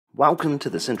Welcome to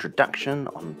this introduction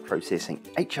on processing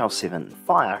HL7 and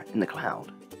FHIR in the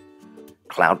cloud.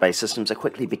 Cloud-based systems are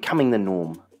quickly becoming the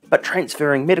norm, but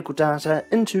transferring medical data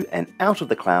into and out of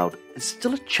the cloud is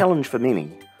still a challenge for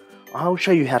many. I'll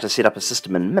show you how to set up a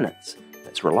system in minutes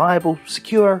that's reliable,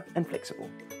 secure, and flexible.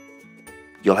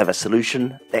 You'll have a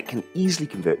solution that can easily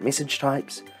convert message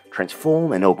types,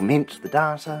 transform and augment the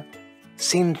data,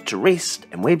 send to REST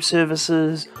and web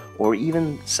services, or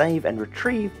even save and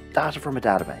retrieve data from a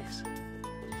database.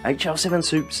 HL7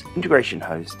 Soup's Integration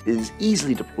Host is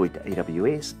easily deployed to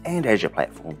AWS and Azure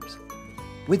platforms,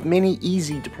 with many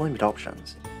easy deployment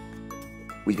options.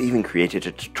 We've even created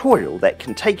a tutorial that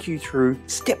can take you through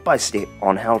step by step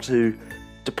on how to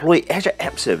deploy Azure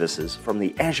App Services from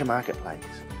the Azure Marketplace,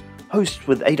 host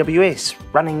with AWS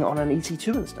running on an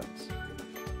EC2 instance,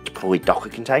 deploy Docker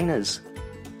containers,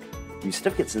 use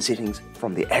certificates and settings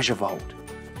from the Azure Vault,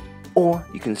 or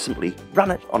you can simply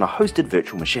run it on a hosted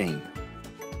virtual machine.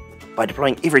 By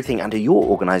deploying everything under your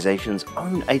organization's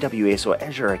own AWS or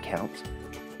Azure accounts,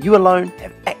 you alone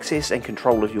have access and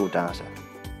control of your data.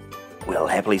 We'll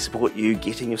happily support you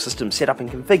getting your system set up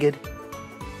and configured,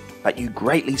 but you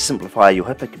greatly simplify your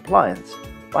HIPAA compliance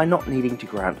by not needing to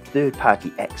grant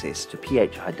third-party access to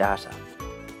PHI data.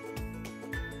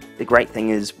 The great thing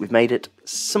is we've made it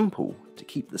simple to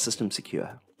keep the system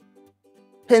secure.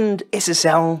 Pinned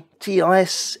SSL,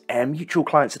 TLS, and mutual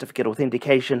client certificate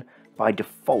authentication by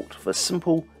default for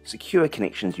simple, secure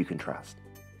connections you can trust.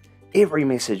 Every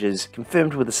message is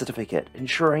confirmed with a certificate,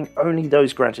 ensuring only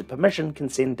those granted permission can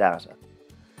send data.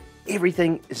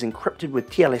 Everything is encrypted with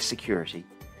TLS security,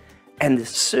 and the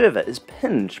server is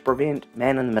pinned to prevent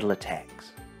man-in-the-middle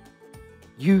attacks.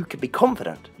 You can be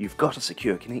confident you've got a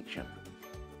secure connection.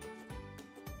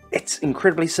 It's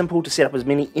incredibly simple to set up as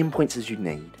many endpoints as you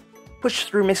need. Push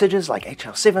through messages like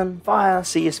HL7, FHIR,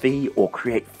 CSV, or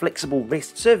create flexible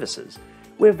REST services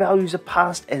where values are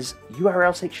passed as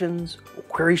URL sections or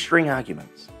query string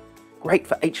arguments. Great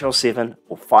for HL7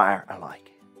 or FHIR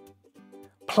alike.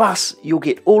 Plus, you'll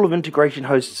get all of Integration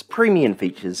Host's premium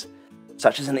features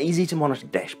such as an easy-to-monitor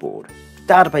dashboard,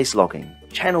 database logging,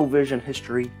 channel version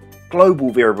history,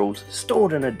 global variables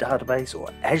stored in a database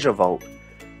or Azure Vault,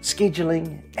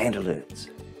 scheduling, and alerts.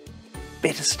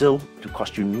 Better still, it'll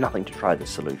cost you nothing to try this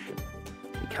solution.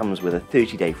 It comes with a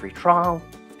 30-day free trial,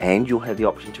 and you'll have the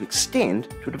option to extend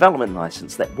to a development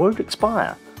license that won't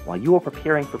expire while you're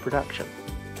preparing for production.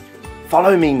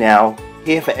 Follow me now,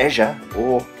 here for Azure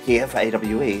or here for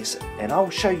AWS, and I'll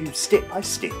show you step by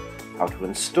step how to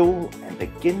install and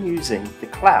begin using the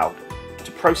cloud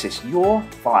to process your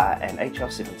FHIR and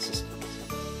HL7 systems.